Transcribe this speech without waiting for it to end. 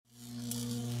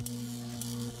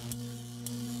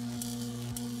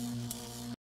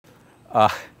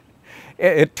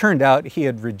It turned out he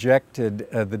had rejected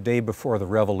The Day Before the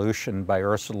Revolution by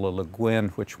Ursula Le Guin,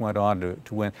 which went on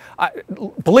to win.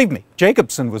 Believe me,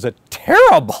 Jacobson was a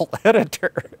terrible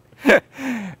editor.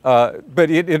 But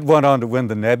it went on to win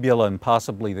the Nebula and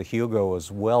possibly the Hugo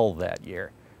as well that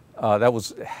year.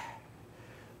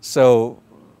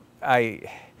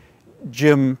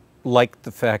 Jim liked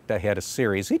the fact I had a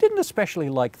series. He didn't especially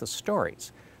like the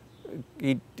stories.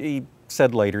 He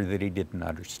said later that he didn't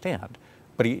understand.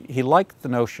 But he liked the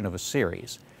notion of a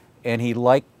series, and he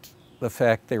liked the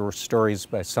fact they were stories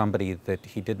by somebody that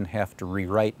he didn't have to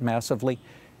rewrite massively,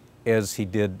 as he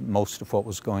did most of what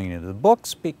was going into the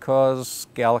books, because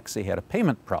Galaxy had a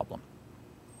payment problem.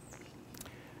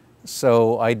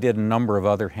 So I did a number of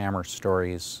other Hammer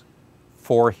stories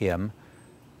for him,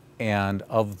 and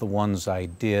of the ones I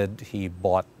did, he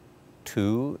bought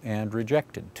 2 and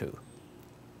rejected 2.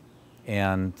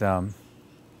 And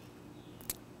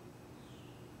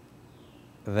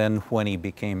then when he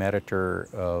became editor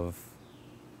of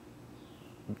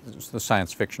the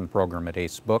science fiction program at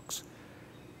Ace Books,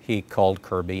 he called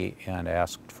Kirby and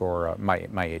asked for,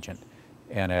 my agent,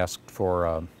 and asked for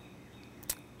a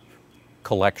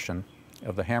collection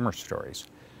of the Hammer stories.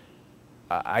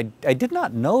 I did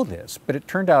not know this, but it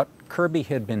turned out Kirby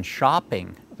had been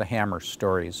shopping the Hammer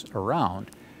stories around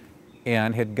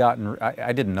and had gotten,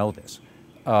 I didn't know this,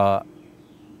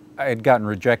 I had gotten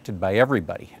rejected by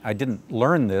everybody. I didn't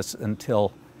learn this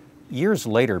until years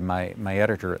later. My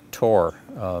editor at Tor,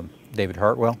 David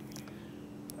Hartwell,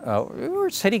 we were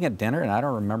sitting at dinner, and I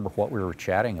don't remember what we were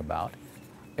chatting about.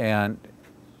 And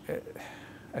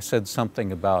I said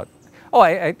something about,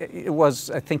 I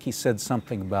think he said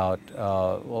something about,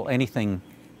 well, anything,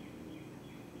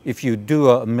 if you do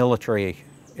a military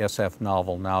SF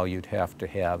novel now, you'd have to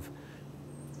have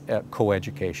a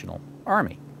coeducational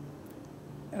army.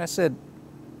 And I said,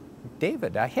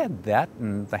 David, I had that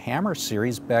in the Hammer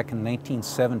series back in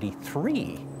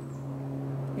 1973.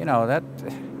 You know, that...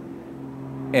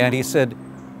 And he said,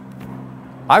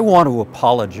 I want to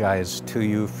apologize to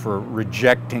you for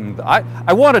rejecting the...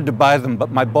 I wanted to buy them,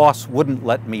 but my boss wouldn't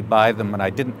let me buy them, and I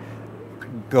didn't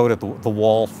go to the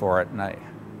wall for it. And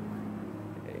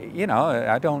you know,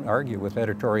 I don't argue with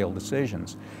editorial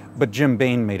decisions. But Jim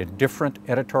Bain made a different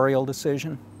editorial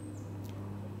decision.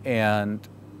 And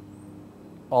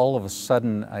all of a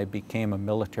sudden, I became a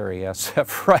military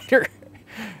SF writer,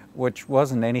 which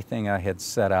wasn't anything I had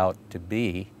set out to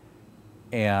be.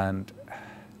 And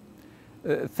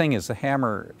the thing is, the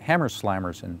Hammer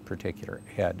Slammers in particular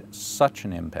had such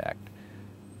an impact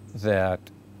that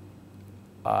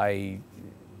a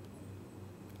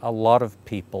lot of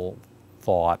people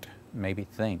thought, maybe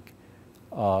think,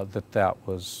 that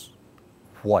was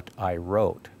what I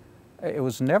wrote. It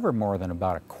was never more than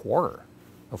about a quarter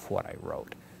of what I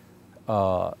wrote,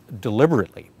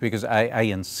 deliberately, because I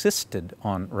insisted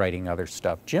on writing other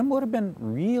stuff. Jim would have been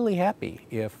really happy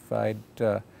if I'd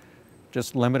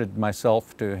just limited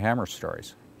myself to Hammer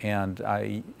stories, and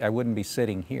I wouldn't be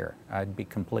sitting here. I'd be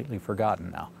completely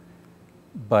forgotten now.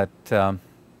 But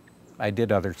I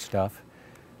did other stuff,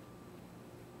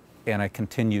 and I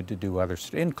continued to do other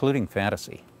stuff, including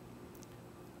fantasy.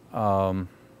 And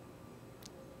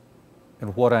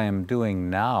what I am doing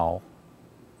now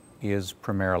is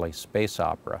primarily space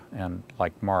opera, and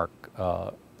like Mark,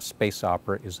 space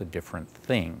opera is a different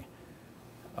thing.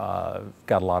 Got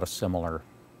a lot of similar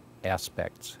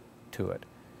aspects to it,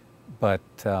 but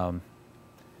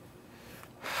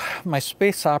my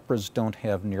space operas don't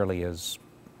have nearly as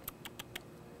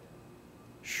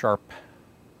sharp,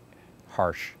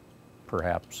 harsh,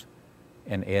 perhaps,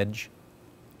 an edge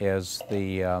as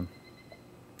the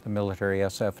military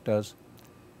SF does,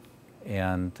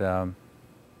 and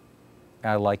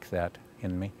I like that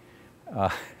in me.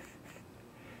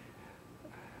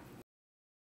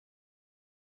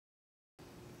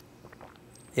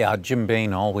 Yeah, Jim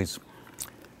Bain always,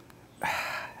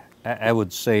 I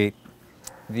would say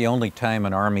the only time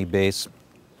an Army base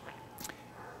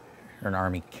or an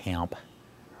Army camp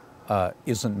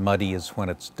isn't muddy is when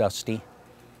it's dusty.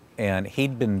 And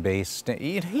he'd been based,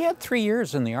 he had 3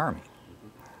 years in the Army,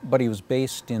 but he was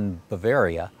based in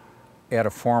Bavaria at a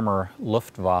former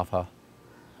Luftwaffe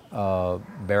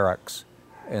barracks,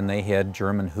 and they had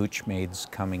German hoochmaids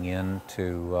coming in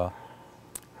to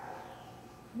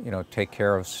you know, take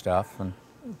care of stuff, and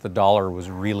the dollar was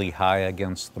really high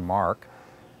against the mark,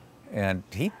 and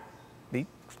he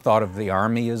thought of the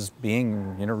Army as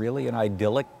being, you know, really an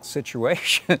idyllic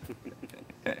situation.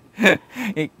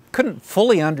 He couldn't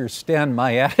fully understand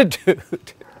my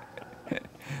attitude.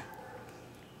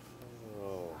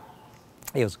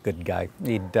 He was a good guy.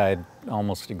 He died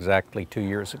almost exactly 2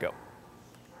 years ago.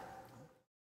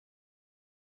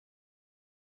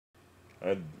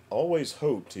 I'd always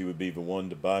hoped he would be the one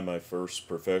to buy my first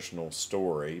professional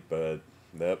story, but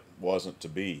that wasn't to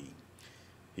be.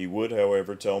 He would,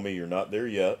 however, tell me, "You're not there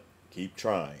yet. Keep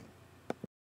trying."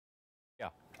 Yeah.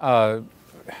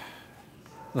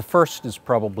 The first is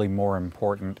probably more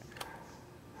important.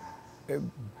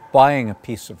 Buying a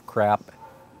piece of crap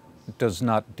does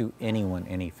not do anyone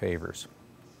any favors.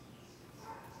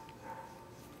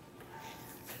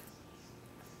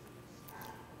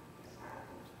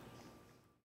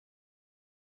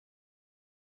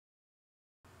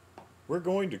 We're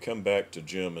going to come back to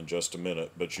Jim in just a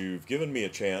minute, but you've given me a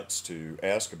chance to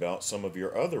ask about some of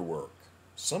your other work,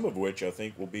 some of which I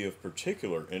think will be of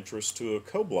particular interest to a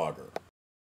co-blogger.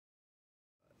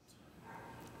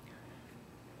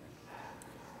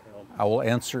 I will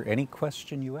answer any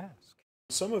question you ask.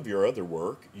 Some of your other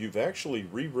work, you've actually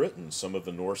rewritten some of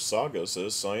the Norse sagas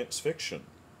as science fiction.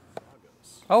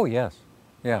 Oh, yes.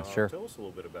 Yeah, sure. Tell us a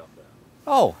little bit about that.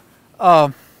 Oh,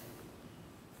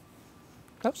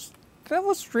 that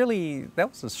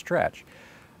was a stretch.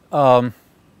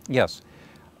 Yes,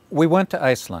 we went to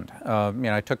Iceland.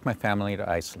 I took my family to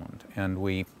Iceland, and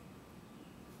we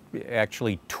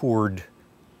actually toured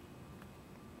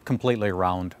completely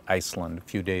around Iceland. A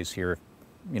few days here,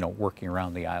 working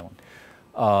around the island.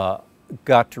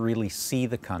 Got to really see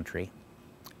the country,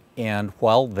 and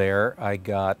while there, I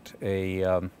got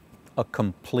a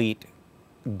complete,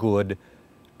 good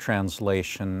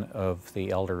translation of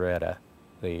the Elder Edda,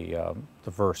 the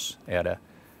verse Edda,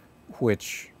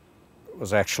 which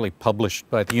was actually published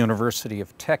by the University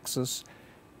of Texas,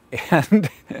 and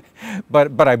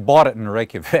but I bought it in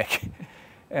Reykjavik,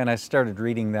 and I started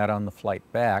reading that on the flight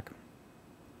back.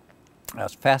 I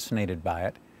was fascinated by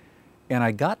it, and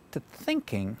I got to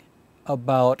thinking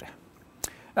about.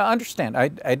 Now, understand,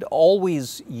 I'd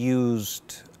always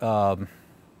used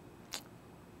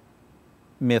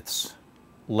myths,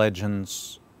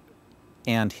 legends,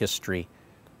 and history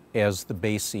as the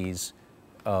bases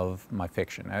of my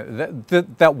fiction.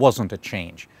 That wasn't a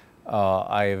change.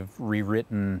 I've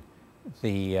rewritten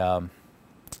the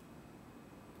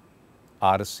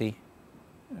Odyssey.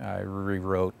 I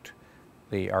rewrote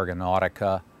the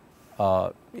Argonautica.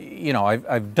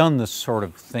 I've done this sort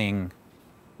of thing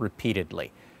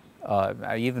repeatedly.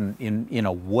 I even, in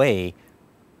a way,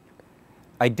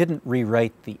 I didn't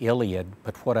rewrite the Iliad,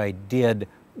 but what I did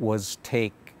was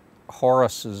take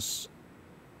Horace's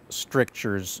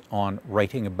strictures on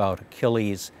writing about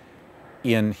Achilles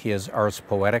in his Ars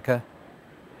Poetica,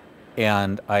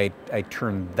 and I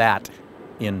turned that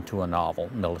into a novel,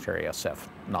 military SF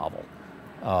novel.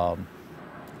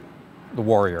 The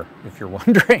Warrior, if you're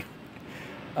wondering.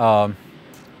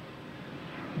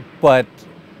 But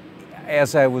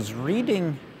as I was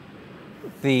reading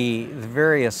the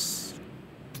various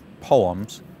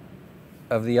poems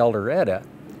of the Elder Edda,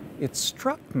 it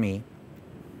struck me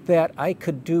that I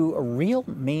could do a real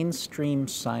mainstream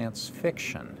science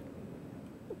fiction,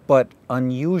 but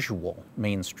unusual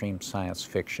mainstream science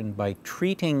fiction, by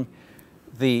treating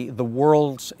the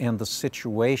worlds and the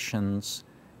situations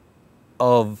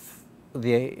of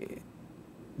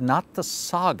not the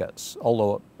sagas,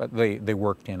 although they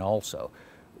worked in also,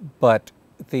 but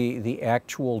the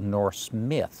actual Norse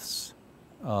myths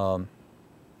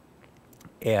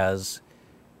as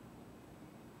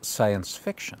science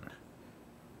fiction.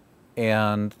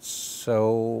 And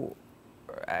so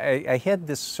I had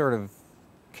this sort of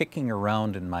kicking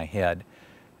around in my head,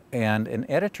 and an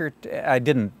editor, I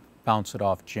didn't bounce it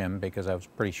off Jim because I was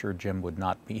pretty sure Jim would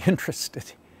not be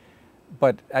interested.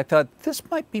 But I thought this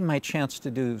might be my chance to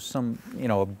do some,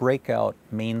 a breakout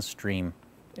mainstream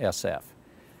SF.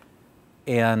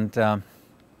 And so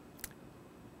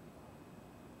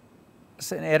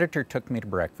an editor took me to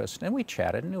breakfast, and we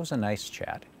chatted, and it was a nice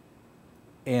chat.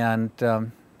 And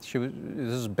this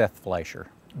is Beth Fleischer,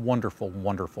 wonderful,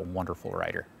 wonderful, wonderful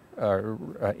writer,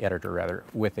 editor rather,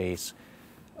 with Ace.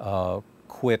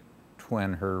 Quit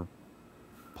when her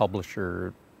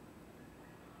publisher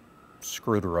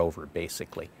screwed her over,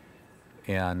 basically.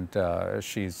 And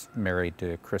she's married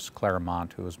to Chris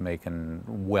Claremont, who was making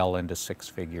well into six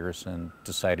figures, and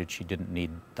decided she didn't need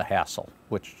the hassle,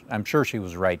 which I'm sure she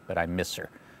was right, but I miss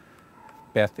her.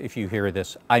 Beth, if you hear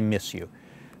this, I miss you.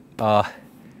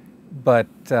 But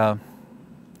I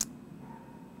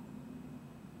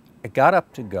got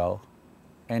up to go,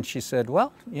 and she said,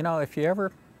 well, if you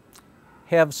ever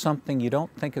have something you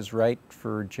don't think is right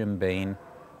for Jim Bain,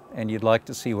 and you'd like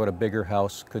to see what a bigger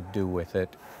house could do with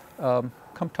it,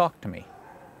 come talk to me.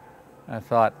 I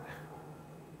thought,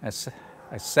 I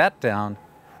sat down,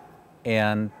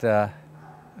 and I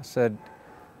said,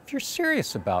 if you're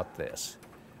serious about this,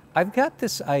 I've got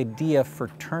this idea for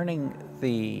turning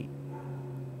the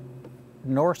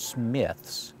Norse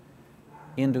myths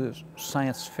into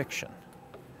science fiction.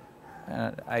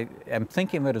 I am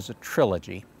thinking of it as a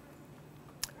trilogy,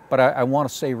 but I want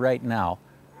to say right now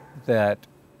that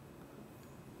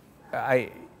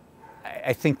I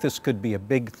think this could be a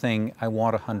big thing. I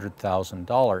want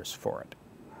 $100,000 for it.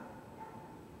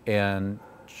 And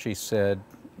she said,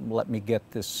 let me get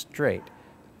this straight.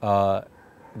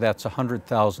 That's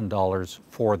 $100,000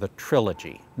 for the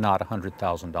trilogy, not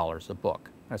 $100,000 a book.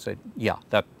 I said, yeah,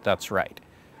 that's right.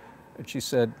 And she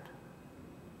said,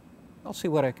 I'll see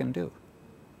what I can do.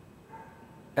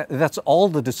 That's all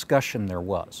the discussion there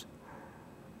was.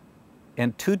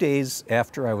 And 2 days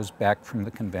after I was back from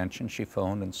the convention, she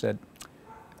phoned and said,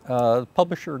 the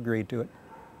publisher agreed to it.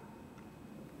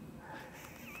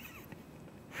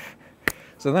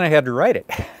 So then I had to write it.